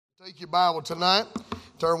Take your Bible tonight.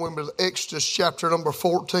 Turn with me to Exodus chapter number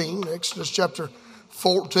 14. Exodus chapter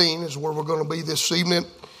 14 is where we're going to be this evening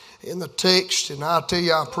in the text. And I tell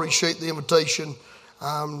you, I appreciate the invitation.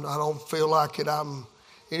 I don't feel like I'm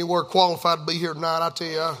anywhere qualified to be here tonight. I tell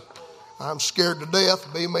you, I'm scared to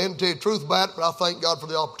death. Be a man to tell you the truth about it, but I thank God for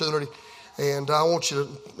the opportunity. And I want you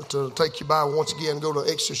to take your Bible once again and go to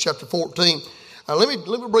Exodus chapter 14. Let me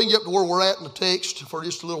bring you up to where we're at in the text for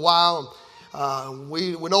just a little while.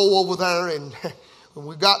 We know over there, and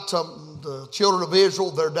we got the children of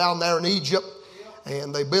Israel. They're down there in Egypt,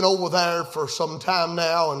 and they've been over there for some time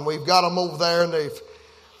now. And we've got them over there, and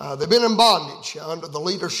they've been in bondage under the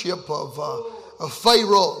leadership of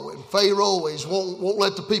Pharaoh. And Pharaoh won't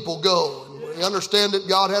let the people go. And we understand that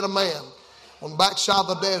God had a man on the backside of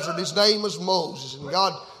the desert. His name was Moses, and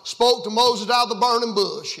God spoke to Moses out of the burning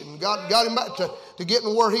bush, and God got him back to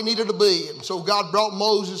getting where he needed to be. And so God brought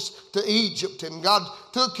Moses to Egypt, and God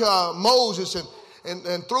took Moses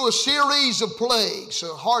and through a series of plagues,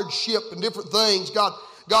 hardship and different things, God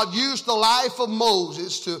used the life of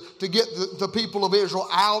Moses to get the people of Israel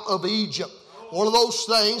out of Egypt. One of those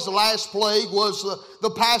things, the last plague, was the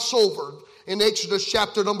Passover in Exodus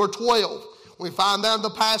chapter number 12. We find there in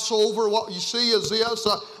the Passover, what you see is this.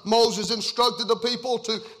 Moses instructed the people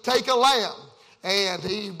to take a lamb. And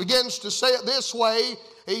he begins to say it this way.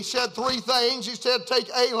 He said three things. He said, take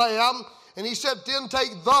a lamb. And he said, then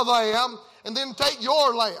take the lamb. And then take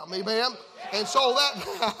your lamb. Amen. And so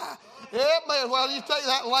that, yeah, man, well, you take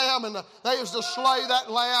that lamb, and they was to slay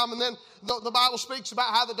that lamb. And then the Bible speaks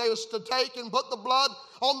about how they was to take and put the blood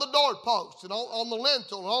on the doorpost and on the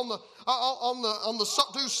lintel, and on the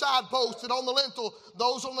two side posts and on the lintel,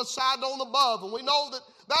 those on the side and on above. And we know that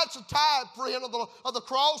that's a type, friend, of the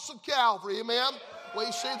cross of Calvary. Amen. We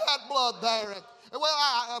see that blood there. And well,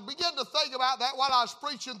 I began to think about that while I was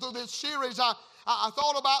preaching through this series. I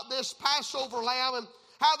thought about this Passover lamb and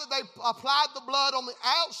how that they applied the blood on the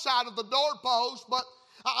outside of the doorpost, but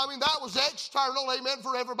I mean that was external, amen,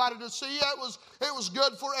 for everybody to see. It was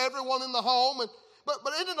good for everyone in the home.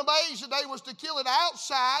 But isn't it amazing they was to kill it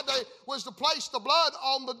outside? They was to place the blood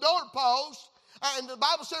on the doorpost. And the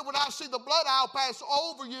Bible said, when I see the blood, I'll pass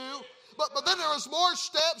over you. But then there was more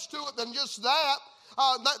steps to it than just that.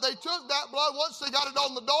 They took that blood, once they got it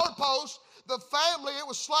on the doorpost, the family, it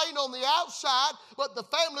was slain on the outside, but the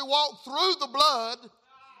family walked through the blood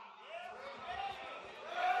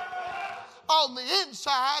on the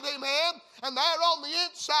inside, amen. And there on the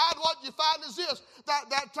inside, what you find is this,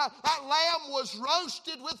 that lamb was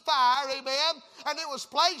roasted with fire, amen, and it was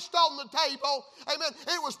placed on the table, amen.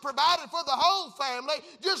 It was provided for the whole family,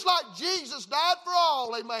 just like Jesus died for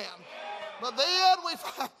all, amen. But then we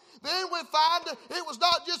find it was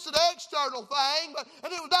not just an external thing,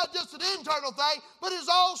 and it was not just an internal thing, but it's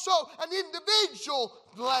also an individual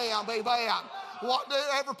lamb, amen.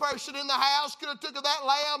 Every person in the house could have took of that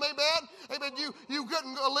lamb, amen. Amen. You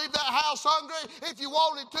couldn't leave that house hungry if you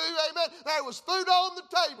wanted to, amen. There was food on the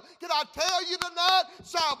table. Can I tell you tonight,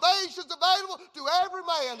 salvation's available to every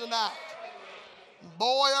man tonight.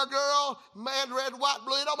 Boy or girl, man, red, white,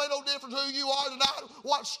 blue, it don't make no difference who you are tonight,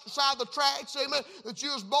 what side of the tracks, amen, that you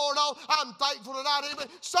was born on. I'm thankful tonight, amen.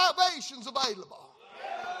 Salvation's available.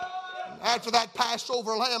 After that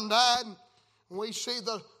Passover lamb died, we see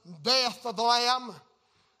the death of the lamb.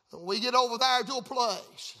 We get over there to a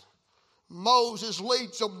place. Moses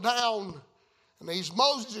leads them down. And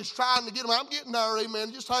Moses is trying to get them. I'm getting there,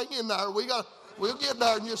 amen. Just hang in there. We'll get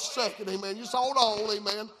there in just a second, amen. Just hold on,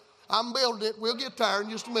 amen. I'm building it. We'll get there in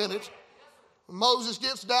just a minute. Moses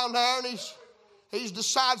gets down there and he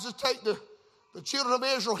decides to take the children of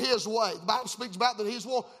Israel his way. The Bible speaks about that he's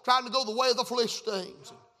trying to go the way of the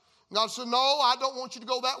Philistines. God said, no, I don't want you to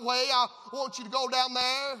go that way. I want you to go down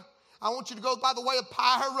there. I want you to go by the way of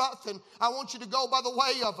Pi-hahiroth, and I want you to go by the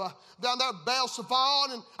way of down there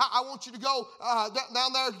Baal-zephon, and I want you to go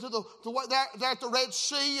down there to the way there at the Red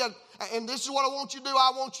Sea, and this is what I want you to do.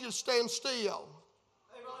 I want you to stand still.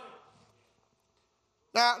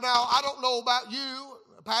 Now, I don't know about you,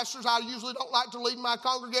 pastors. I usually don't like to lead my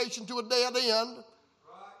congregation to a dead end.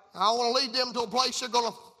 I want to lead them to a place they're going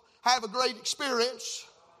to have a great experience.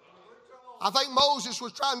 I think Moses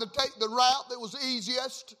was trying to take the route that was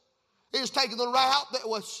easiest. He was taking the route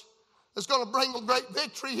that's going to bring a great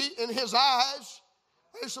victory in his eyes.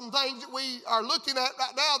 There's some things that we are looking at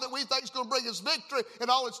right now that we think is going to bring us victory, and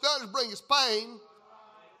all it's done is bring us pain.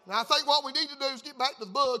 And I think what we need to do is get back to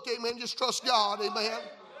the book, amen, just trust God, amen.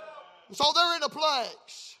 And so they're in a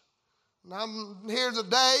place. And I'm here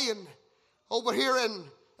today, and over here in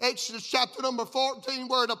Exodus chapter number 14,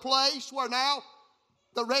 we're in a place where now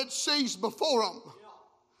the Red Sea's before them.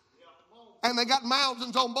 And they got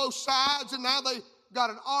mountains on both sides, and now they got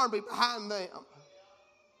an army behind them.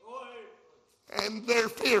 And they're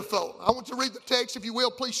fearful. I want you to read the text, if you will.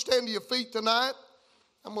 Please stand to your feet tonight.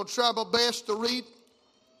 I'm going to try my best to read.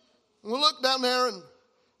 We'll look down there in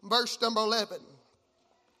verse number 11.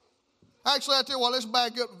 Actually, I tell you what, let's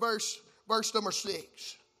back up to verse number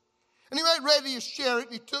 6. And he made ready his chariot,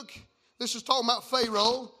 and he took, this is talking about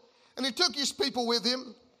Pharaoh, and he took his people with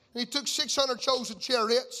him, and he took 600 chosen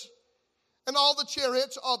chariots, and all the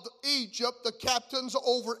chariots of Egypt, the captains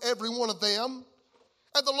over every one of them.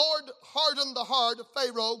 And the Lord hardened the heart of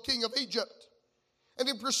Pharaoh, king of Egypt. And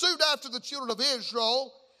he pursued after the children of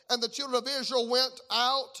Israel, and the children of Israel went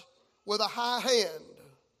out with a high hand.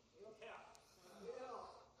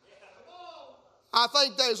 I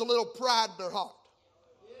think there's a little pride in their heart.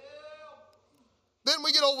 Then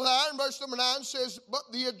we get over there, and verse number 9 says, but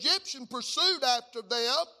the Egyptian pursued after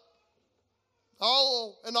them,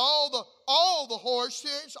 all the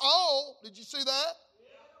horses, did you see that?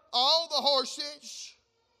 All the horses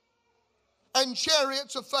and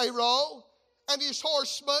chariots of Pharaoh, and his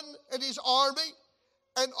horsemen and his army,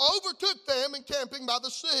 and overtook them encamping by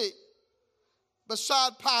the sea,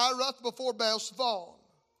 beside Pirath before Baal-zephon.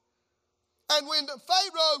 And when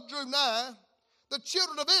Pharaoh drew nigh, the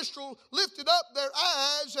children of Israel lifted up their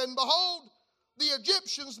eyes, and behold, the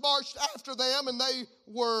Egyptians marched after them, and they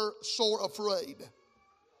were sore afraid.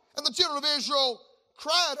 And the children of Israel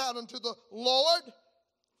cried out unto the Lord,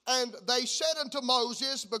 and they said unto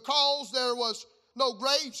Moses, because there was no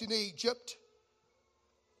graves in Egypt,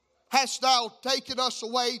 hast thou taken us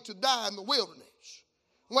away to die in the wilderness?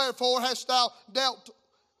 Wherefore hast thou dealt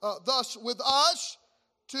thus with us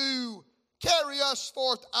to carry us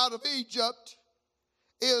forth out of Egypt?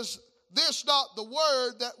 Is this not the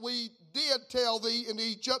word that we did tell thee in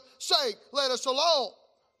Egypt, saying, let us alone?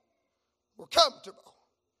 We're comfortable.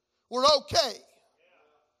 We're okay.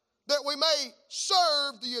 That we may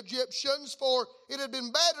serve the Egyptians, for it had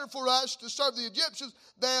been better for us to serve the Egyptians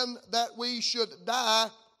than that we should die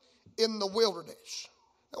in the wilderness.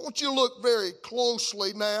 I want you to look very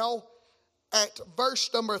closely now at verse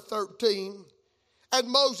number 13. And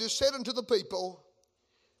Moses said unto the people,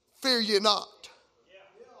 fear ye not.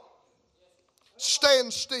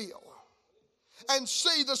 Stand still and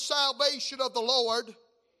see the salvation of the Lord,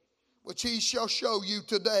 which he shall show you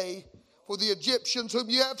today. For the Egyptians whom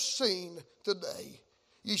you have seen today,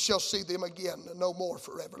 ye shall see them again and no more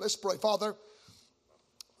forever. Let's pray. Father,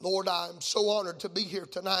 Lord, I'm so honored to be here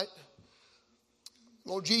tonight.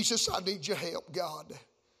 Lord Jesus, I need your help, God.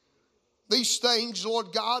 These things,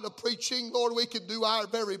 Lord God, of preaching, Lord, we can do our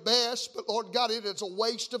very best, but Lord God, it is a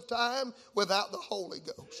waste of time without the Holy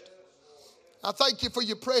Ghost. I thank you for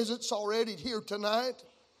your presence already here tonight.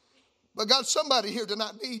 But God, somebody here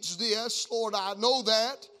tonight needs this. Lord, I know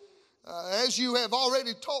that. As you have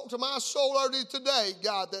already talked to my soul earlier today,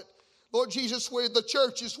 God, that, Lord Jesus, where the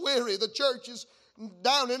church is weary, the church is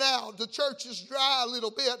down and out, the church is dry a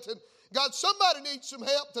little bit. And God, somebody needs some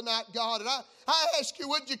help tonight, God. And I ask you,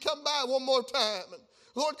 would you come by one more time? And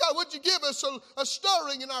Lord God, would you give us a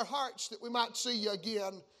stirring in our hearts that we might see you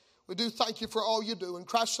again? We do thank you for all you do. In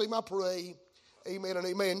Christ's name I pray. Amen and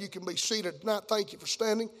amen. You can be seated tonight. Thank you for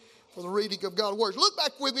standing for the reading of God's words. Look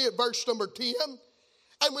back with me at verse number 10.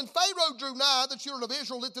 And when Pharaoh drew nigh, the children of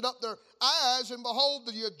Israel lifted up their eyes, and behold,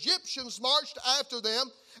 the Egyptians marched after them,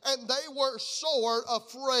 and they were sore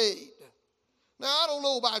afraid. Now, I don't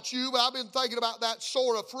know about you, but I've been thinking about that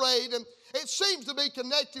sore afraid, and it seems to be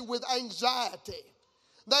connected with anxiety.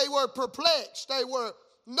 They were perplexed. They were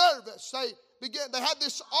nervous. They had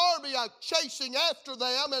this army chasing after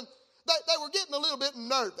them, and they were getting a little bit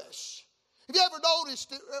nervous. Have you ever noticed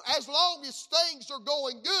that as long as things are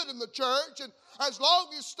going good in the church, and as long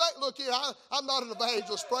as, look here, I'm not an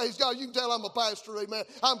evangelist, praise God. You can tell I'm a pastor, amen.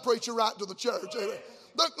 I'm preaching right to the church, amen.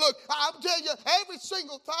 Look, I'm telling you, every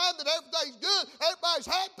single time that everything's good, everybody's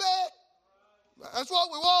happy. That's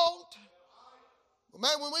what we want. But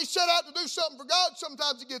man, when we set out to do something for God,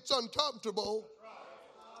 sometimes it gets uncomfortable.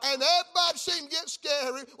 And everybody seems to get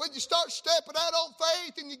scary when you start stepping out on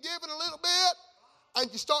faith and you're giving a little bit. And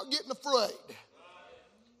you start getting afraid.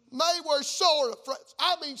 They were sore afraid.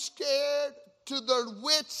 I mean, scared to their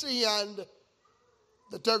wits' end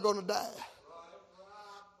that they're going to die.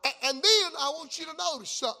 And then I want you to notice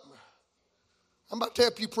something. I'm about to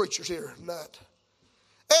help you preachers here tonight.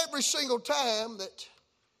 Every single time that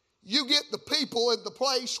you get the people in the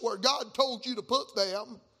place where God told you to put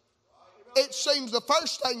them, it seems the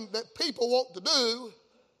first thing that people want to do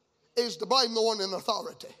is to blame the one in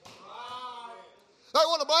authority. They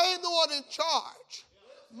want to blame the one in charge.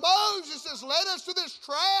 Moses has led us to this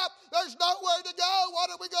trap. There's nowhere to go. What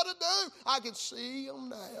are we going to do? I can see them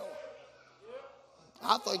now.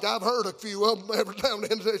 I think I've heard a few of them every now and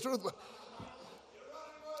then.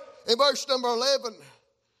 In verse number 11,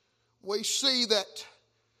 we see that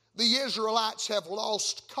the Israelites have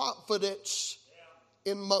lost confidence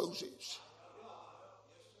in Moses.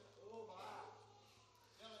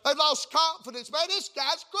 They've lost confidence. Man, this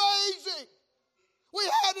guy's crazy. We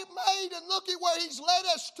had it made, and look at where he's led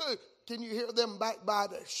us to. Can you hear them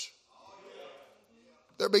backbiters?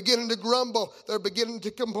 They're beginning to grumble. They're beginning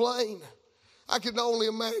to complain. I can only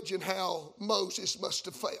imagine how Moses must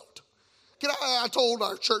have felt. I told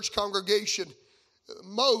our church congregation,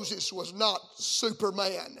 Moses was not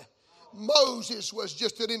Superman. Moses was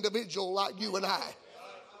just an individual like you and I.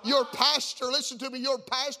 Your pastor, listen to me, your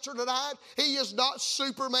pastor tonight, he is not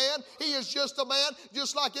Superman. He is just a man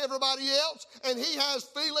just like everybody else. And he has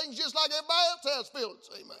feelings just like everybody else has feelings.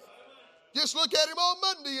 Amen. Just look at him on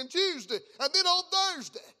Monday and Tuesday and then on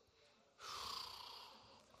Thursday.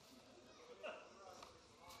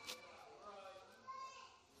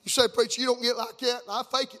 You say, preacher, you don't get like that. I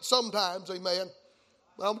fake it sometimes, amen.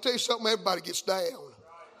 But I'm going to tell you something, everybody gets down.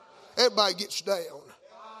 Everybody gets down.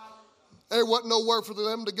 There wasn't nowhere for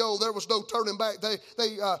them to go. There was no turning back. They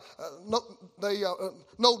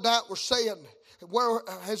no doubt were saying, where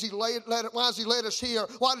has he why has he led us here?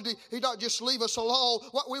 Why did he not just leave us alone?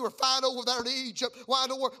 We were fine over there in Egypt. Why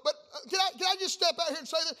no more? But can I just step out here and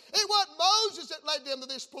say that it wasn't Moses that led them to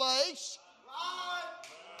this place.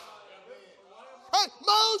 Hey,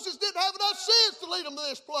 Moses didn't have enough sense to lead them to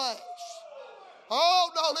this place.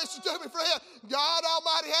 Oh, no, listen to me, friend. God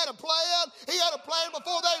Almighty had a plan. He had a plan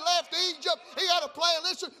before they left Egypt. He had a plan,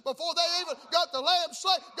 listen, before they even got the lamb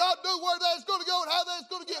slain. God knew where they was going to go and how they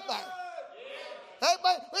was going to get there.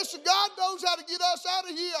 Amen. Listen, God knows how to get us out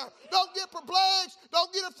of here. Don't get perplexed.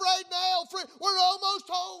 Don't get afraid now, friend. We're almost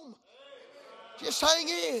home. Just hang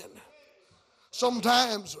in.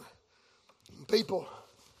 Sometimes people,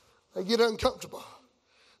 they get uncomfortable.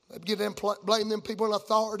 They begin to blame them people in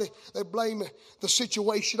authority. They blame the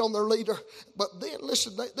situation on their leader. But then,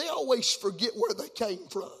 listen, they always forget where they came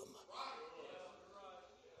from.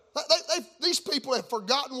 These people have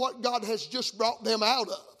forgotten what God has just brought them out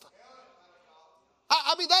of.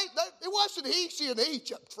 I mean, it wasn't easy in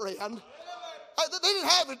Egypt, friend. They didn't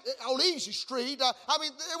have it on easy street. I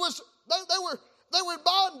mean, they were in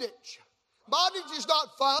bondage. Bondage is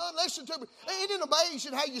not fun. Listen to me. Isn't it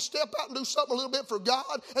amazing how you step out and do something a little bit for God,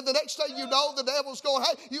 and the next thing you know, the devil's going,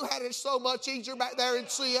 hey, you had it so much easier back there in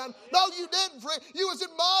sin. No, you didn't, friend. You was in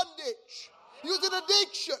bondage. You was in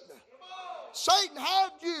addiction. Satan had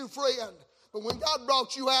you, friend. But when God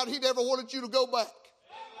brought you out, he never wanted you to go back.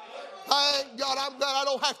 Thank God, I'm glad I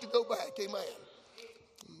don't have to go back. Amen.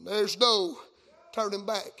 There's no turning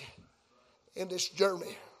back in this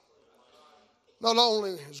journey. Not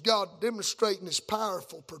only is God demonstrating his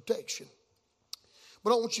powerful protection,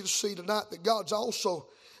 but I want you to see tonight that God's also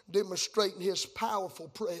demonstrating his powerful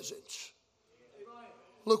presence.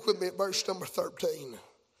 Look with me at verse number 13.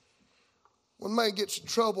 When man gets in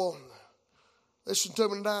trouble, listen to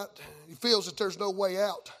me tonight, he feels that there's no way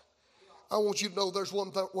out. I want you to know there's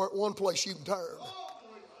one place you can turn.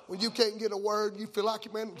 When you can't get a word, you feel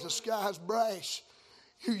like, man, the sky's brass.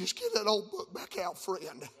 You just get that old book back out,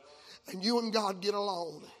 friend. And you and God get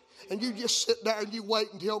along. And you just sit there and you wait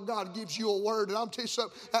until God gives you a word. And I'll tell you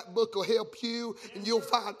something, that book will help you. And you'll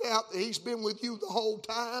find out that he's been with you the whole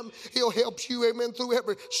time. He'll help you, amen, through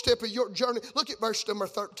every step of your journey. Look at verse number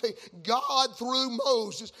 13. God, through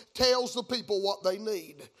Moses, tells the people what they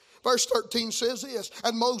need. Verse 13 says this,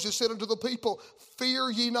 and Moses said unto the people,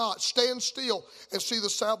 fear ye not, stand still and see the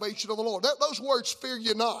salvation of the Lord. Those words, fear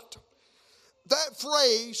ye not. That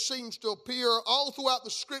phrase seems to appear all throughout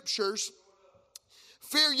the scriptures.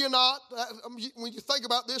 Fear ye not. When you think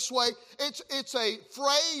about it this way, it's a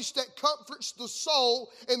phrase that comforts the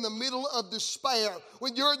soul in the middle of despair.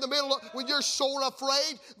 When you're in the middle of, when you're sore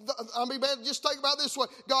afraid, I mean, man, just think about it this way.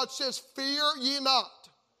 God says, fear ye not.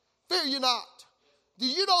 Fear ye not. Do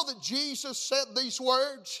you know that Jesus said these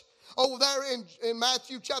words? Over there in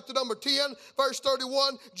Matthew chapter number 10, verse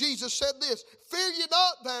 31, Jesus said this, fear ye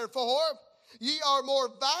not therefore, ye are more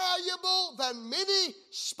valuable than many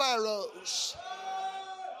sparrows.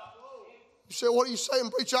 You say, what are you saying,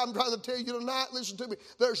 preacher? I'm trying to tell you tonight, listen to me.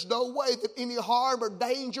 There's no way that any harm or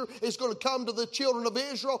danger is going to come to the children of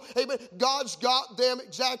Israel. Amen. God's got them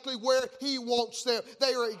exactly where he wants them.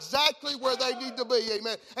 They are exactly where they need to be.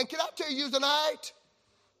 Amen. And can I tell you tonight,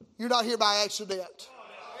 you're not here by accident.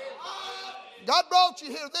 God brought you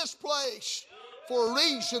here to this place for a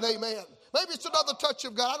reason. Amen. Maybe it's another touch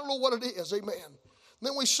of God. I don't know what it is. Amen.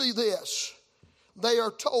 Then we see this. They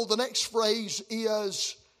are told, the next phrase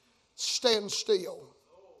is stand still.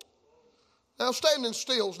 Now, standing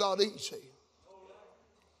still is not easy.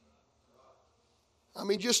 I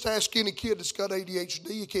mean, just ask any kid that's got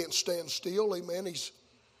ADHD. You can't stand still. Amen. He's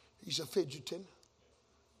a fidgeting.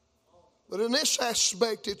 But in this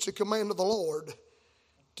aspect, it's a command of the Lord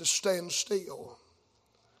to stand still.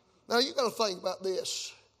 Now, you got to think about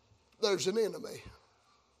this. There's an enemy.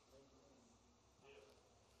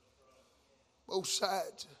 Both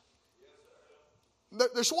sides.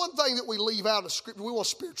 There's one thing that we leave out of Scripture. We want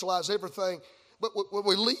to spiritualize everything, but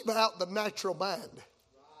we leave out the natural mind.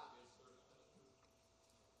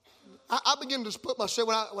 I begin to put myself,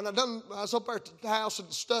 when I was up there at the house and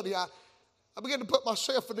the study, I began to put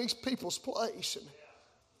myself in these people's place.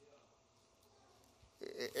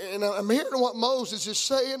 And I'm hearing what Moses is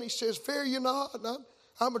saying. He says, fear you not. And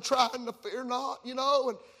I'm trying to fear not, you know.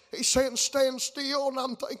 And he's saying, stand still. And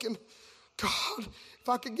I'm thinking, God, if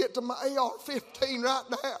I could get to my AR-15 right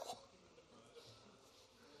now,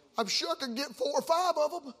 I'm sure I could get 4 or 5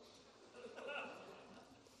 of them.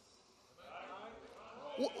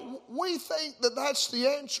 We think that that's the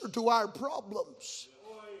answer to our problems.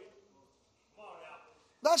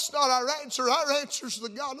 That's not our answer. Our answer is the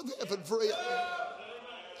God of heaven, friend.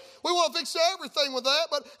 We want to fix everything with that,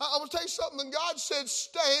 but I want to tell you something. God said,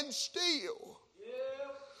 stand still.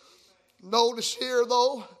 Notice here,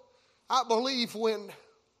 though, I believe when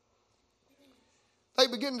they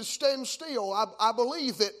begin to stand still, I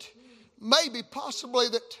believe that maybe, possibly,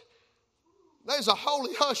 that there's a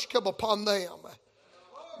holy hush come upon them.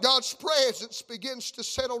 God's presence begins to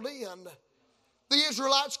settle in. The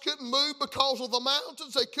Israelites couldn't move because of the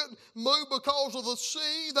mountains. They couldn't move because of the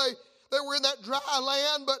sea. They were in that dry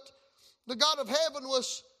land, but the God of heaven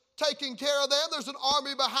was taking care of them. There's an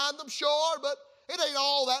army behind them, sure, but it ain't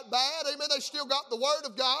all that bad. Amen. They still got the word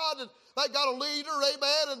of God, and they got a leader.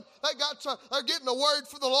 Amen. And they're getting a word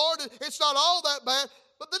for the Lord. It's not all that bad.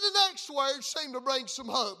 But then the next word seemed to bring some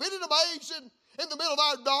hope. Isn't it amazing? In the middle of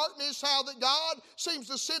our darkness, how that God seems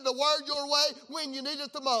to send a word your way when you need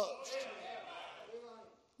it the most.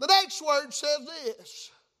 The next word says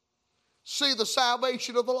this: see the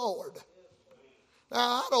salvation of the Lord. Now,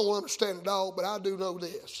 I don't understand it all, but I do know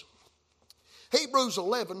this. Hebrews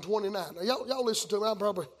 11:29. Now, y'all listen to me. I'm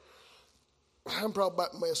probably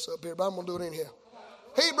about to mess up here, but I'm going to do it in here.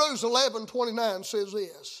 Hebrews 11:29 says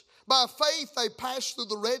this: by faith they passed through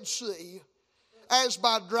the Red Sea as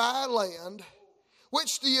by dry land,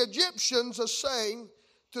 which the Egyptians, assaying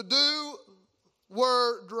to do,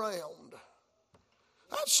 were drowned.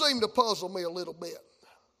 That seemed to puzzle me a little bit.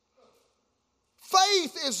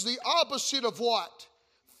 Faith is the opposite of what?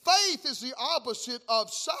 Faith is the opposite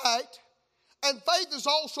of sight, and faith is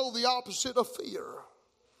also the opposite of fear.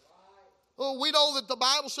 Well, we know that the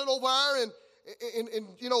Bible said over there in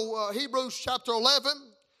Hebrews chapter 11,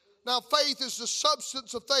 now faith is the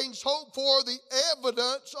substance of things hoped for, the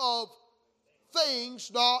evidence of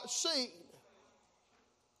things not seen.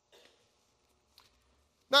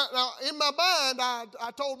 Now, in my mind,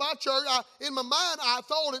 I told my church, in my mind, I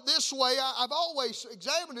thought it this way. I've always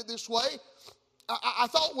examined it this way. I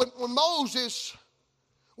thought when Moses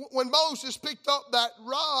picked up that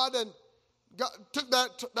rod and took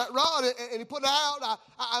that rod and he put it out,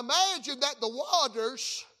 I imagined that the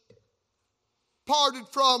waters parted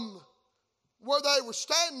from where they were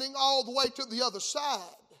standing all the way to the other side.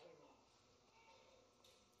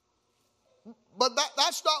 But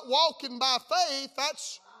that's not walking by faith,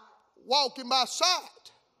 that's walking by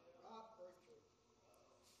sight.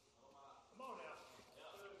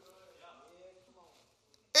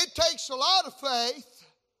 It takes a lot of faith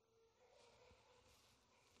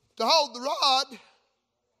to hold the rod,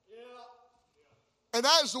 and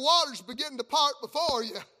as the waters begin to part before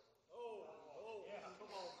you,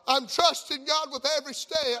 I'm trusting God with every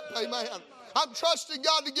step, amen. I'm trusting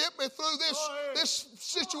God to get me through this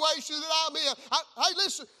situation that I'm in. Hey,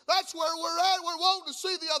 listen, that's where we're at. We're wanting to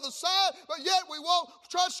see the other side, but yet we won't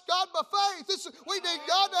trust God by faith. We need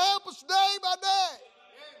God to help us day by day,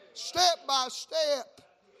 step by step,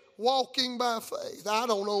 walking by faith. I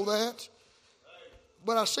don't know that,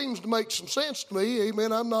 but it seems to make some sense to me.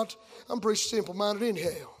 Amen. I'm pretty simple-minded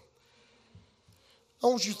anyhow. I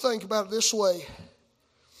want you to think about it this way.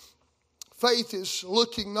 Faith is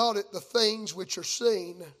looking not at the things which are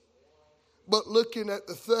seen, but looking at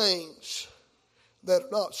the things that are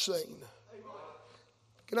not seen.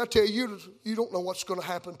 Can I tell you, you don't know what's going to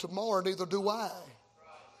happen tomorrow, neither do I.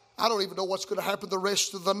 I don't even know what's going to happen the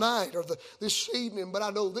rest of the night or this evening, but I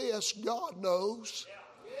know this: God knows.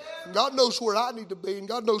 God knows where I need to be, and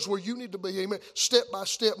God knows where you need to be. Amen. Step by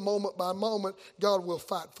step, moment by moment, God will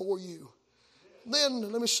fight for you.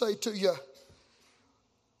 Then, let me say to you,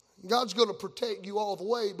 God's going to protect you all the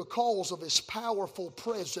way because of His powerful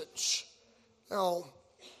presence. Now,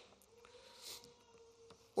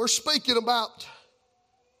 we're speaking about,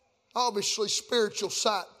 obviously, spiritual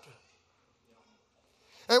sight.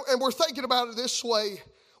 And we're thinking about it this way.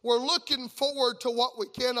 We're looking forward to what we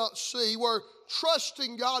cannot see. We're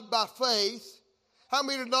trusting God by faith. How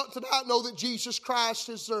many tonight know that Jesus Christ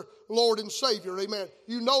is their Lord and Savior? Amen.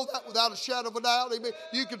 You know that without a shadow of a doubt. Amen.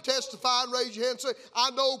 You can testify and raise your hand and say,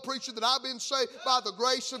 I know, preacher, that I've been saved by the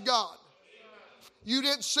grace of God. You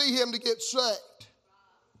didn't see Him to get saved,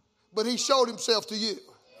 but He showed Himself to you.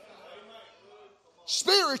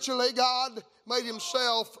 Spiritually, God made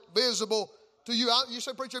Himself visible to you. You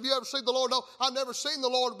say, preacher, have you ever seen the Lord? No, I've never seen the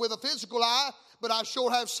Lord with a physical eye, but I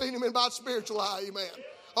sure have seen Him in my spiritual eye. Amen.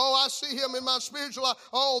 Oh, I see Him in my spiritual eye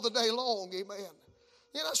all the day long. Amen.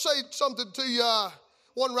 Then I say something to you.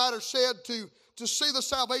 One writer said, to see the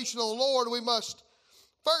salvation of the Lord, we must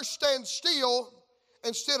first stand still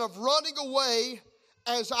instead of running away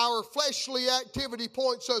as our fleshly activity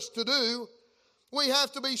points us to do. We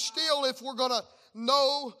have to be still if we're going to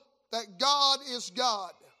know that God is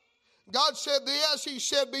God. God said this, He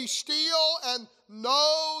said, be still and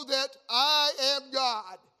know that I am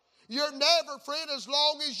God. You're never, friend, as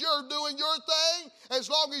long as you're doing your thing, as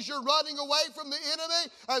long as you're running away from the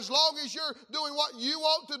enemy, as long as you're doing what you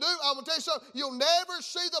want to do, I'm going to tell you something, you'll never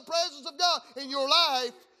see the presence of God in your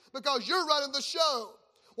life because you're running the show.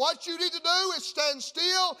 What you need to do is stand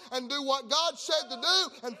still and do what God said to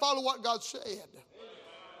do and follow what God said.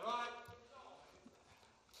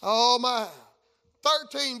 Oh, my.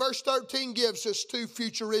 Verse 13 gives us two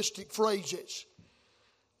futuristic phrases.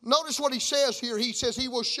 Notice what he says here. He says, He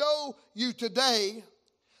will show you today.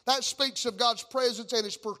 That speaks of God's presence and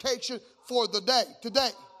His protection for the day, today.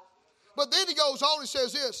 But then he goes on and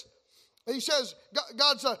says this. He says,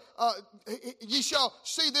 God's, ye shall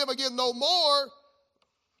see them again no more.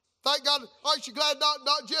 Thank God, aren't you glad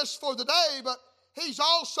not just for the day, but He's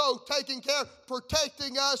also taking care,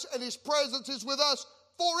 protecting us, and His presence is with us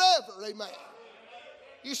forever. Amen.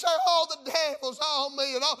 You say, oh, the devil's on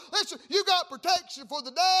me and all. Listen, you got protection for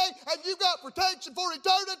the day and you got protection for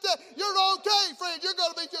eternity. You're okay, friend. You're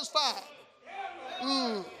going to be just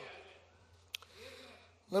fine.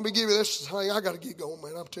 Let me give you this thing. I got to get going,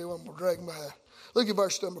 man. I'm telling you, I'm going to drag my hat. Look at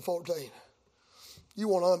verse number 14. You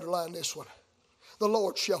want to underline this one. The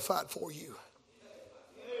Lord shall fight for you,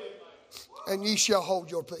 and ye shall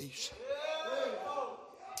hold your peace.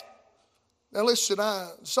 Now listen,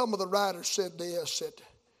 some of the writers said this, that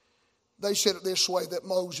they said it this way, that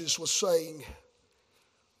Moses was saying,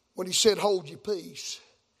 when he said, hold your peace,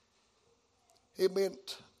 it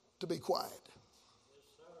meant to be quiet.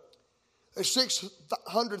 There's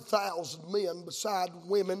 600,000 men beside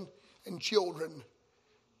women and children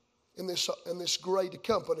in this great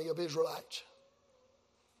company of Israelites.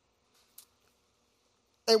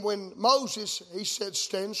 And when Moses, he said,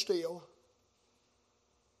 stand still,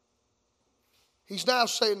 he's now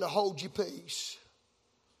saying to hold your peace.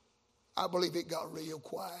 I believe it got real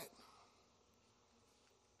quiet.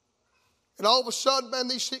 And all of a sudden, man,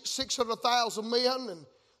 these 600,000 men, and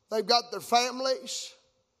they've got their families.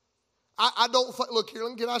 I don't think, look here,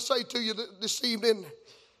 can I say to you this evening,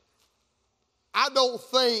 I don't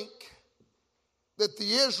think that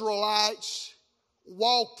the Israelites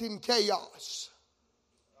walked in chaos.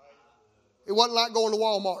 It wasn't like going to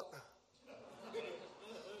Walmart.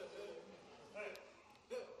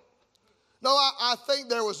 No, I think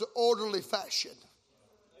there was an orderly fashion.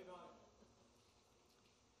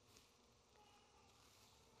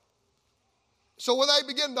 So when they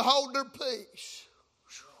began to hold their peace,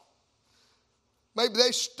 maybe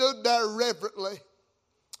they stood there reverently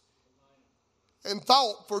and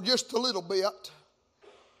thought for just a little bit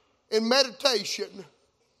in meditation.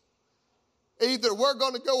 Either we're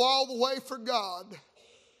going to go all the way for God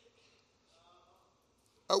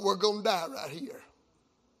or we're going to die right here.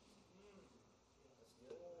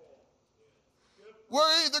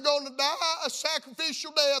 We're either going to die a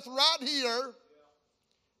sacrificial death right here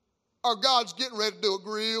or God's getting ready to do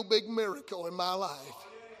a real big miracle in my life.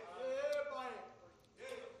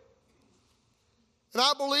 And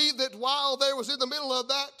I believe that while they was in the middle of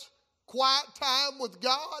that quiet time with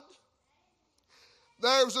God,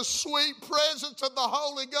 there was a sweet presence of the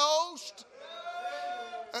Holy Ghost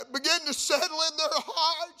that began to settle in their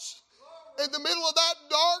hearts in the middle of that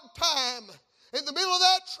dark time, in the middle of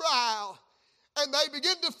that trial. And they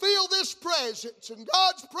begin to feel this presence, and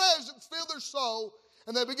God's presence filled their soul.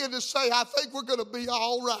 And they begin to say, I think we're going to be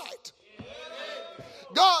all right.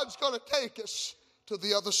 God's going to take us to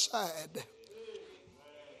the other side.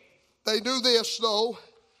 They knew this, though.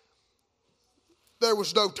 There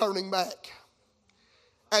was no turning back.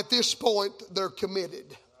 At this point, they're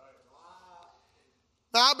committed.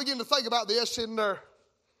 Now, I begin to think about this in the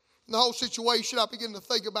whole situation. I begin to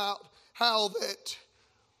think about how that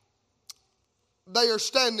they are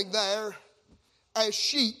standing there as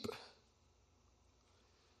sheep,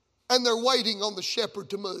 and they're waiting on the shepherd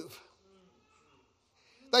to move.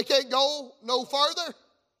 They can't go no further,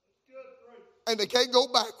 and they can't go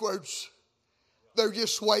backwards. They're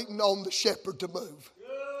just waiting on the shepherd to move.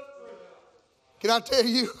 Can I tell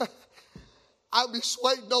you, I'm just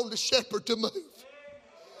waiting on the shepherd to move.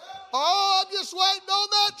 Oh, I'm just waiting on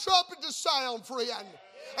that trumpet to sound, friend.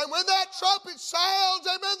 And when that trumpet sounds,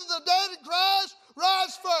 amen, the dead in Christ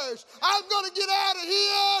rise first. I'm going to get out of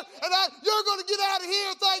here, and you're going to get out of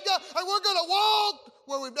here, thank God, and we're going to walk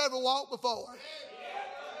where we've never walked before.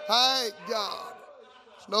 Thank God.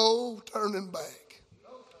 There's no turning back.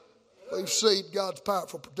 We've seen God's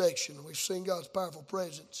powerful protection. We've seen God's powerful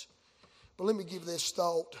presence. But let me give this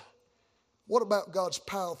thought. What about God's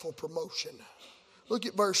powerful promotion? Look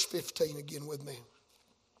at verse 15 again with me.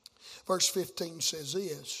 Verse 15 says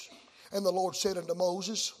this, and the Lord said unto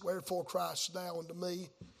Moses, wherefore criest thou unto me,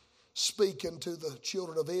 speak unto the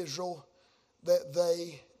children of Israel, that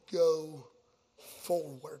they go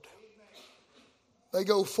forward. They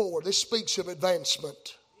go forward. This speaks of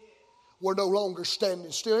advancement. We're no longer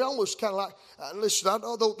standing still. It almost kind of like, listen,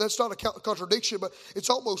 although that's not a contradiction, but it's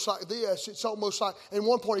almost like this. It's almost like, in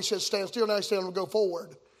one point he says stand still, now he's telling them to go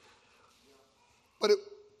forward. But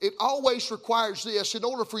it always requires this. In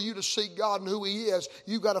order for you to see God and who He is,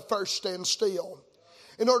 you've got to first stand still.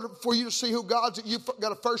 In order for you to see who God's, you've got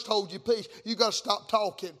to first hold your peace. You've got to stop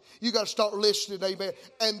talking. You've got to start listening, amen.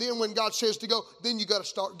 And then when God says to go, then you've got to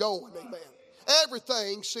start going, amen.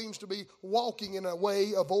 Everything seems to be walking in a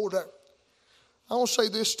way of order. I want to say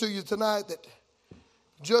this to you tonight, that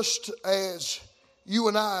just as you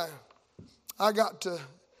and I got to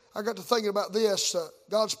thinking about this,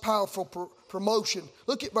 God's powerful promotion.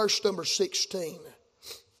 Look at verse number 16.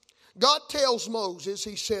 God tells Moses,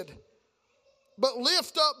 He said, but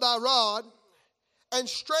lift up thy rod and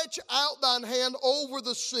stretch out thine hand over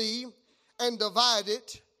the sea and divide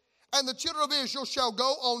it, and the children of Israel shall go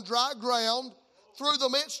on dry ground through the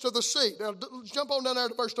midst of the sea. Now jump on down there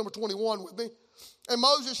to verse number 21 with me. And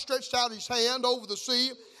Moses stretched out his hand over the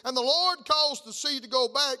sea, and the Lord caused the sea to go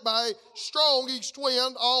back by a strong east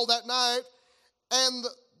wind all that night, and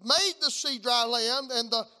made the sea dry land, and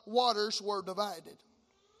the waters were divided.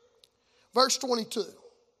 Verse 22.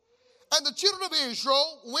 And the children of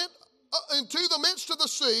Israel went into the midst of the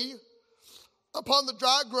sea upon the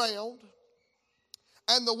dry ground,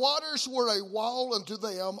 and the waters were a wall unto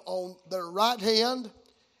them on their right hand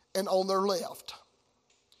and on their left.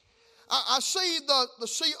 I see the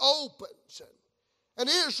sea opens and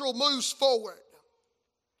Israel moves forward.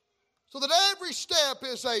 So that every step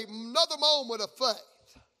is another moment of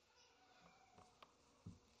faith.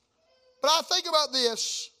 But I think about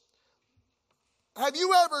this. Have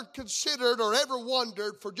you ever considered or ever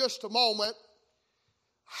wondered for just a moment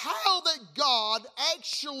how that God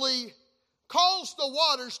actually caused the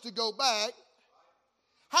waters to go back,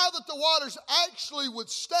 how that the waters actually would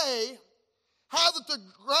stay, how that the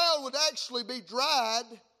ground would actually be dried?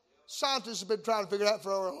 Scientists have been trying to figure it out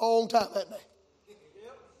for a long time, haven't they?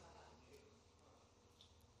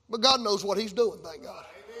 But God knows what He's doing, thank God.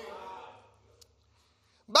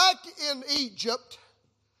 Back in Egypt,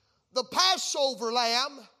 the Passover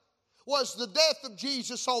lamb was the death of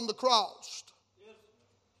Jesus on the cross.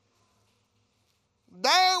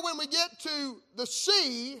 There, when we get to the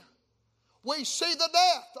sea, we see the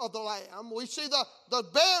death of the lamb. We see the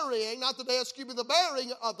burying, not the death, excuse me, the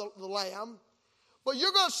burying of the lamb. But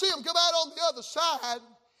you're going to see him come out on the other side,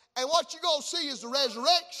 and what you're going to see is the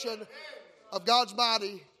resurrection of God's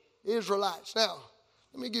mighty Israelites. Now,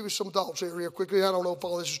 let me give you some thoughts here real quickly. I don't know if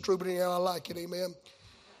all this is true, but anyhow, I like it, amen.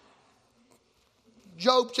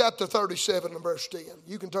 Job chapter 37 and verse 10.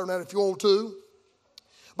 You can turn that if you want to.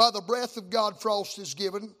 By the breath of God frost is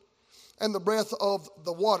given, and the breath of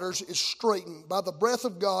the waters is straightened. By the breath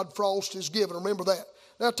of God frost is given. Remember that.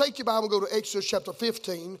 Now take your Bible and go to Exodus chapter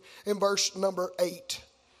 15 and verse number 8.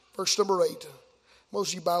 Verse number 8. Most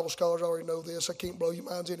of you Bible scholars already know this. I can't blow your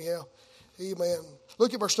minds anyhow. Amen.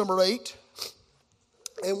 Look at verse number 8.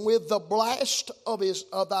 And with the blast of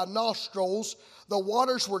thy nostrils, the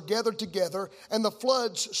waters were gathered together, and the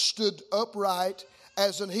floods stood upright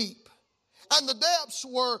as an heap. and the depths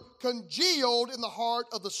were congealed in the heart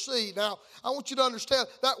of the sea. Now, I want you to understand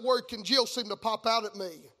that word congeal seemed to pop out at me.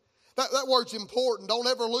 That word's important. Don't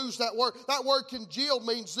ever lose that word. That word congealed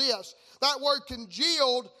means this. That word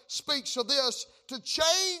congealed speaks of this, to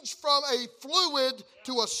change from a fluid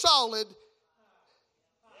to a solid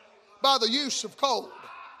by the use of cold.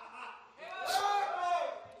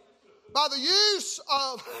 By the use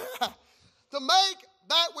of, to make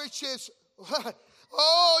that which is,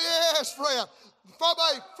 oh yes, friend, from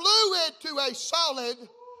a fluid to a solid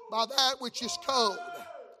by that which is cold.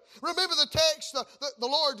 Remember the text, the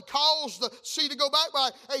Lord caused the sea to go back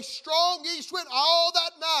by a strong east wind all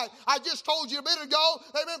that night. I just told you a minute ago,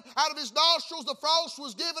 amen, out of his nostrils the frost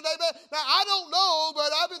was given, amen. Now, I don't know,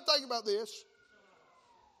 but I've been thinking about this.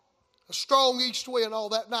 A strong east wind all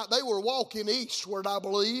that night. They were walking eastward, I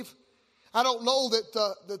believe. I don't know that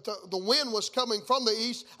the wind was coming from the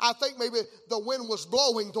east. I think maybe the wind was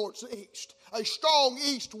blowing towards the east. A strong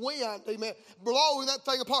east wind, amen, blowing that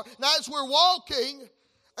thing apart. Now, as we're walking,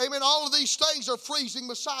 amen, all of these things are freezing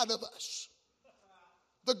beside of us.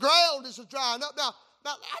 The ground is drying up. Now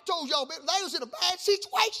I told y'all, they was in a bad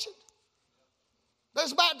situation.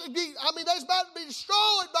 There's about to be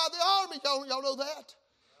destroyed by the army. Y'all know that?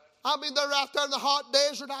 I mean, they're out there in the hot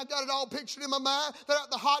desert. I got it all pictured in my mind. They're out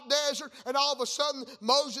in the hot desert, and all of a sudden,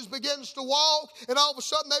 Moses begins to walk, and all of a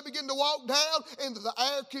sudden, they begin to walk down into the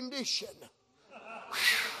air condition.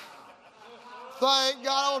 Thank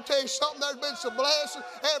God. I want to tell you something. There's been some blessings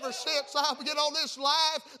ever since I began on this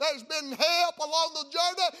life. There's been help along the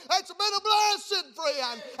journey. It's been a blessing,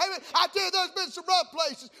 friend. Amen. I tell you, there's been some rough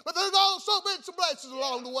places, but there's also been some blessings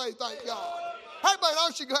along the way, thank God. Hey, man,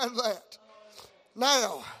 aren't you glad of that?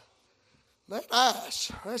 Now, that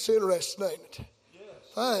ice, that's interesting, ain't it? Yes.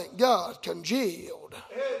 Thank God, congealed.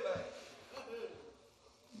 Amen.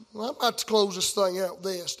 Well, I'm about to close this thing out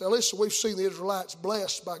with this. Now listen, we've seen the Israelites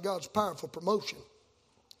blessed by God's powerful promotion.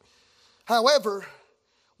 However,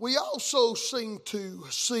 we also seem to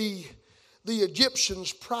see the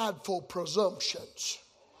Egyptians' prideful presumptions.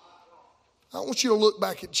 I want you to look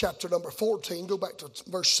back at chapter number 14. Go back to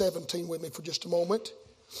verse 17 with me for just a moment.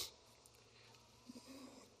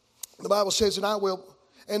 The Bible says, behold,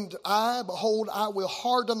 I will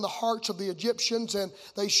harden the hearts of the Egyptians, and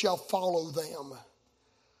they shall follow them.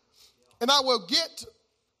 And I will get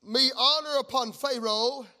me honor upon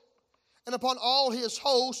Pharaoh, and upon all his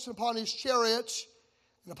hosts, and upon his chariots,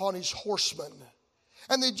 and upon his horsemen.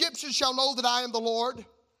 And the Egyptians shall know that I am the Lord.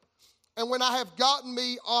 And when I have gotten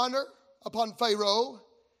me honor upon Pharaoh,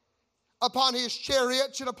 upon his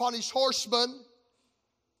chariots, and upon his horsemen,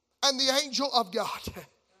 and the angel of God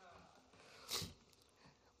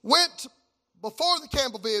went before the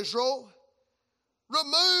camp of Israel,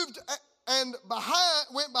 removed and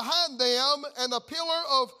went behind them, and a pillar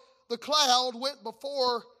of the cloud went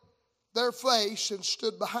before their face and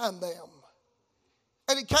stood behind them.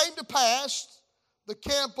 And it came to pass, the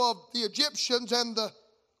camp of the Egyptians and the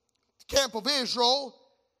camp of Israel,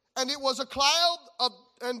 and it was a cloud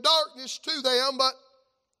and darkness to them, but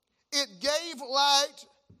it gave light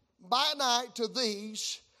by night to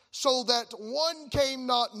these, so that one came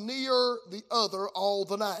not near the other all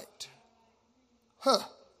the night.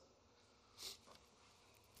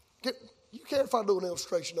 You care if I do an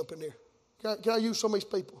illustration up in there? Can I use some of these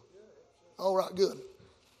people? All right, good.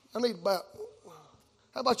 I need how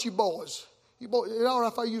about you boys? You boys, is it all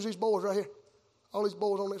right if I use these boys right here? All these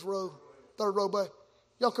boys on this row, third row back.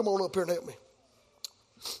 Y'all come on up here and help me.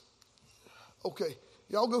 Okay,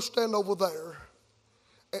 y'all go stand over there.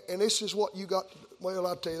 And this is what you got. Well,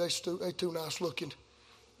 I tell you, they too nice looking.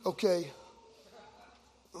 Okay.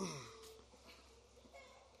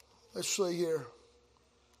 Let's see here.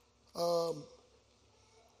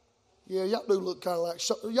 Yeah, y'all do look kind of like,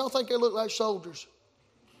 y'all think they look like soldiers?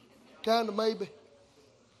 Kind of, maybe.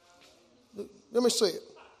 Let me see it.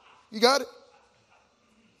 You got it?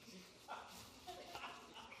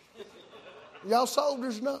 Y'all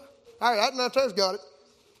soldiers not? All right, now Terry's got it.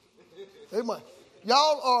 Amen.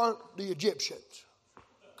 Y'all are the Egyptians,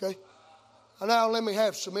 okay? And now let me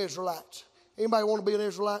have some Israelites. Anybody want to be an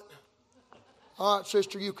Israelite? All right,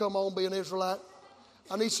 sister, you come on, be an Israelite.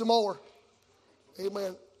 I need some more.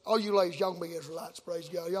 Amen. All you ladies, y'all can be Israelites, praise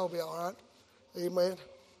God. Y'all be all right. Amen.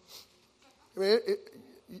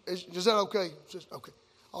 Is that okay? Okay.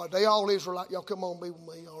 All right, they all Israelite. Y'all come on, be with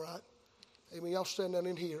me, all right? Amen. Y'all stand down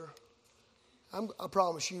in here. I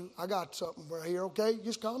promise you, I got something right here, okay?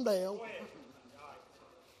 Just calm down.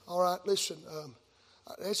 All right, listen.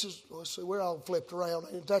 Let's see, we're all flipped around.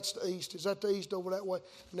 That's the east. Is that the east over that way?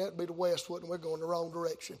 And that'd be the west, wouldn't it? We're going the wrong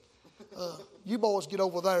direction. You boys get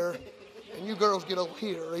over there, and you girls get over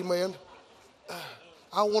here. Amen.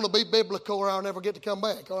 I want to be biblical or I'll never get to come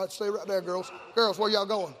back. All right, stay right there, girls. Girls, where y'all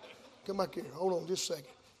going? Come back here. Hold on just a second.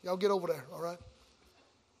 Y'all get over there, all right?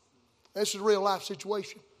 This is a real life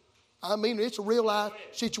situation. I mean, it's a real life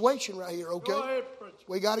situation right here, okay? Go ahead,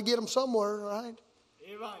 we got to get them somewhere, all right?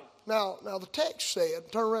 Amen. Now the text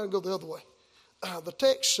said, turn around and go the other way. The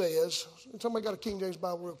text says, somebody got a King James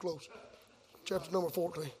Bible real close. Chapter number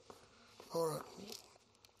 14. All right.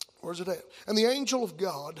 Where's it at? And the angel of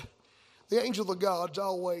God's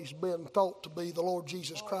always been thought to be the Lord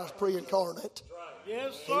Jesus Christ pre-incarnate.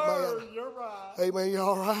 Yes, sir. Amen. You're right. Amen. You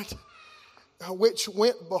all right? Which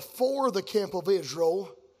went before the camp of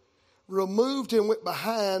Israel, removed and went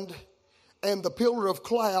behind, and the pillar of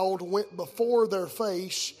cloud went before their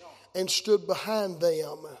face and stood behind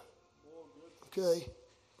them. Okay.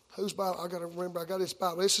 Whose Bible? I got to remember, I got this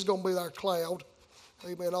Bible. This is going to be our cloud.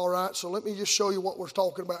 Amen. All right. So let me just show you what we're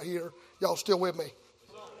talking about here. Y'all still with me?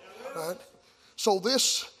 All right. So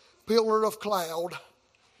this pillar of cloud,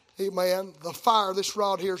 amen, the fire, this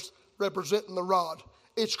rod here is representing the rod.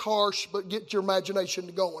 It's harsh, but get your imagination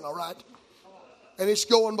going, all right? And it's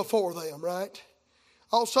going before them, right?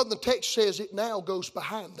 All of a sudden the text says it now goes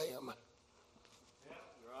behind them.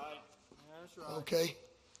 Okay.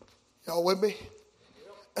 Y'all with me?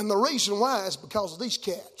 And the reason why is because of these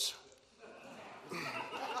cats.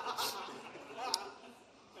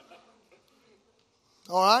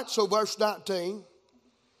 All right, so verse 19.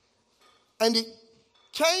 And it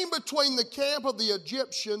came between the camp of the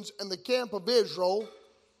Egyptians and the camp of Israel,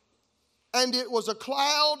 and it was a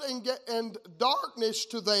cloud and darkness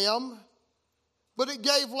to them, but it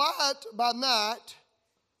gave light by night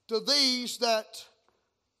to these that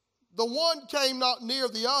the one came not near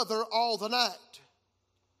the other all the night.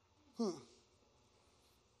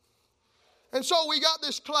 And so we got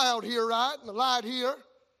this cloud here, right, and the light here.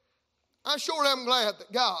 I sure am glad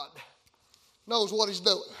that God knows what he's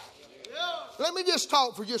doing. Let me just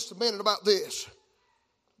talk for just a minute about this.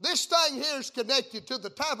 This thing here is connected to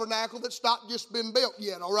the tabernacle that's not just been built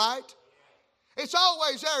yet, all right? It's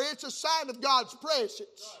always there. It's a sign of God's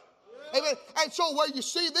presence. Amen. And so where you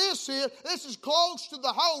see this here, this is close to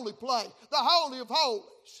the holy place, the Holy of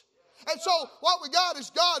Holies. And so what we got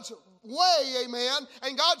is God's way, amen,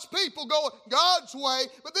 and God's people going God's way,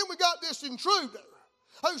 but then we got this intruder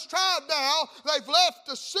who's tried now, they've left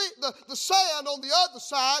the sand on the other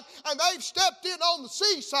side, and they've stepped in on the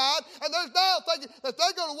seaside, and they're now thinking that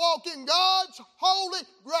they're going to walk in God's holy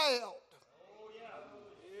ground.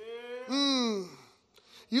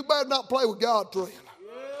 You better not play with God, friend.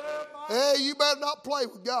 Hey, you better not play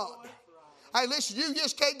with God. Hey, listen, you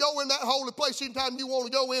just can't go in that holy place anytime you want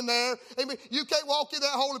to go in there. Amen. You can't walk in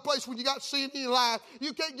that holy place when you got sin in your life.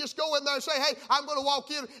 You can't just go in there and say, hey, I'm going to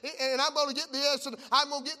walk in and I'm going to get this and I'm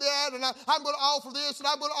going to get that and I'm going to offer this and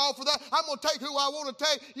I'm going to offer that. I'm going to take who I want to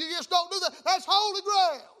take. You just don't do that. That's holy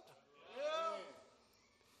ground.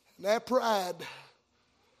 And that pride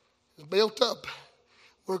is built up.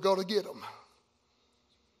 We're going to get them.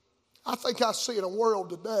 I think I see in a world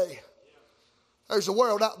today, there's a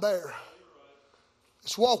world out there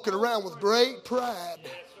that's walking around with great pride.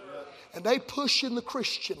 And they pushing the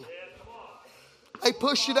Christian. They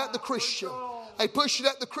push it at the Christian. They push it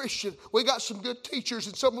at the Christian. We got some good teachers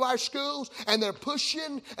in some of our schools, and they're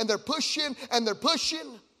pushing, and they're pushing, and they're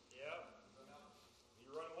pushing.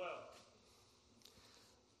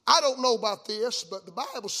 I don't know about this, but the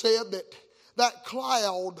Bible said that that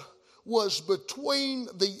cloud was between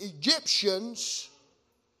the Egyptians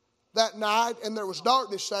that night, and there was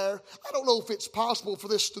darkness there. I don't know if it's possible for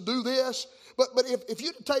this to do this, but if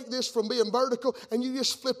you take this from being vertical and you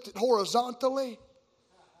just flipped it horizontally,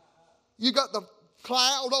 you got the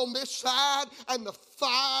cloud on this side and the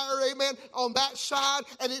fire, amen, on that side,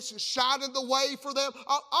 and it's shining the way for them.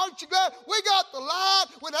 Aren't you glad we got the light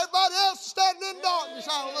when everybody else is standing in darkness?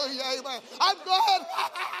 Hallelujah, amen. I'm glad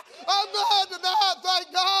tonight,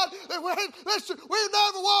 thank God, that we'll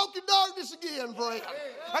never walk in darkness again, friend.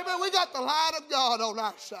 Amen. We got the light of God on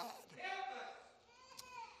our side.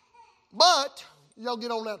 But y'all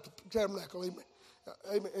get on out the tabernacle, amen.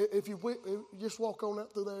 Amen. If you just walk on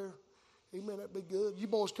out through there, amen, that'd be good. You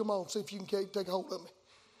boys come on, see if you can take a hold of me.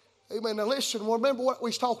 Amen. Now listen, remember what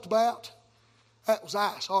we talked about? That was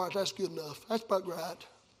ice. All right, that's good enough. That's about right.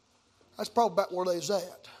 That's probably about where they was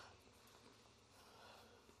at.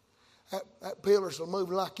 That pillar's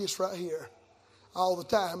moving like this right here all the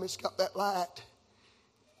time. It's got that light.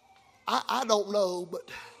 I don't know,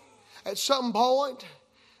 but at some point,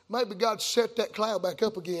 maybe God set that cloud back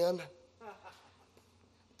up again,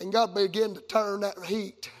 and God began to turn that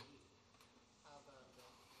heat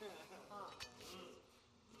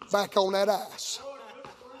back on that ice.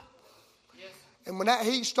 And when that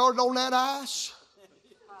heat started on that ice,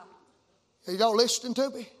 are y'all listening to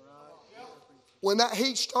me? When that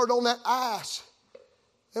heat started on that ice,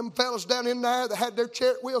 them fellas down in there that had their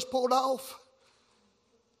chariot wheels pulled off,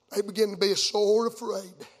 they began to be sore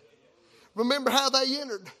afraid. Remember how they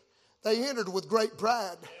entered? They entered with great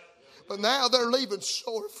pride. But now they're leaving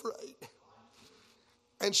sore afraid.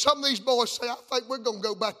 And some of these boys say, I think we're going to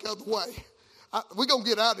go back the other way. We're going to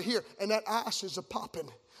get out of here. And that ice is a-popping.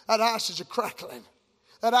 That ice is a-crackling.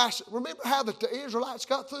 That ice, remember how the Israelites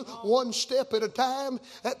got through? One step at a time.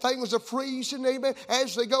 That thing was a-freezing, amen,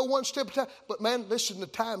 as they go one step at a time. But man, listen, the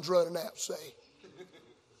time's running out, see.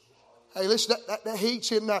 Hey, listen, that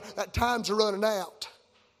heat's in there. That time's running out.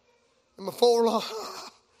 And before long,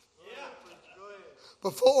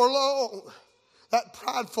 that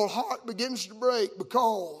prideful heart begins to break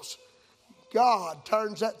because God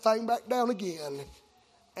turns that thing back down again.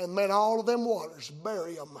 And man, all of them waters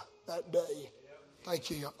bury them that day.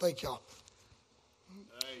 Thank you. Thank y'all.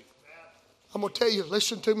 I'm going to tell you,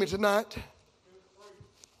 listen to me tonight.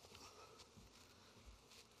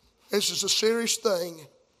 This is a serious thing.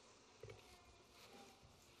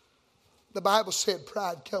 The Bible said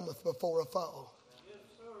pride cometh before a fall.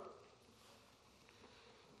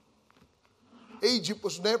 Egypt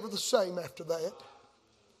was never the same after that.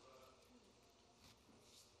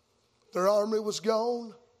 Their army was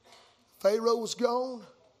gone. Pharaoh was gone.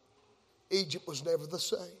 Egypt was never the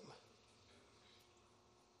same.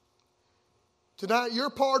 Tonight, you're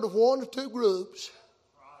part of one or two groups.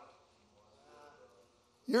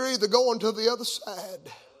 You're either going to the other side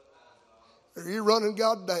or you're running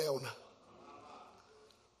God down.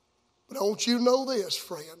 But don't you know this,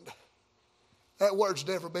 friend? That word's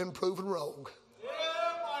never been proven wrong.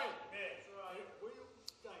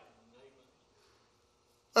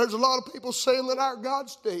 There's a lot of people saying that our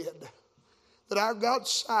God's dead, that our God's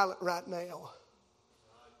silent right now.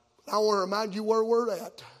 But I want to remind you where we're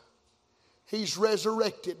at. He's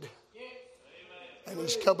resurrected, and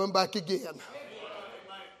He's coming back again.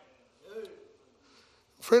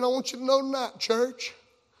 Friend, I want you to know tonight, church,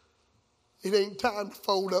 it ain't time to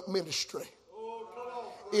fold up ministry.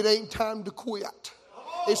 It ain't time to quit.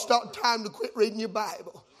 It's not time to quit reading your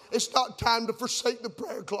Bible. It's not time to forsake the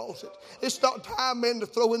prayer closet. It's not time, man, to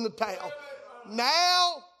throw in the towel.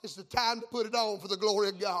 Now is the time to put it on for the glory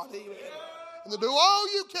of God. Amen. And to do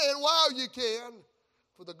all you can while you can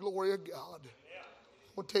for the glory of God.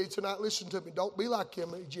 I want to tell you tonight, listen to me. Don't be like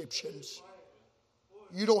them Egyptians.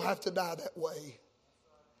 You don't have to die that way.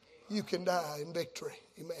 You can die in victory.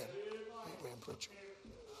 Amen. Amen, preacher.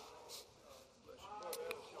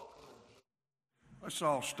 Let's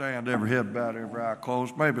all stand, every head bowed, every eye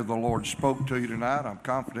closed. Maybe the Lord spoke to you tonight. I'm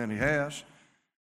confident He has.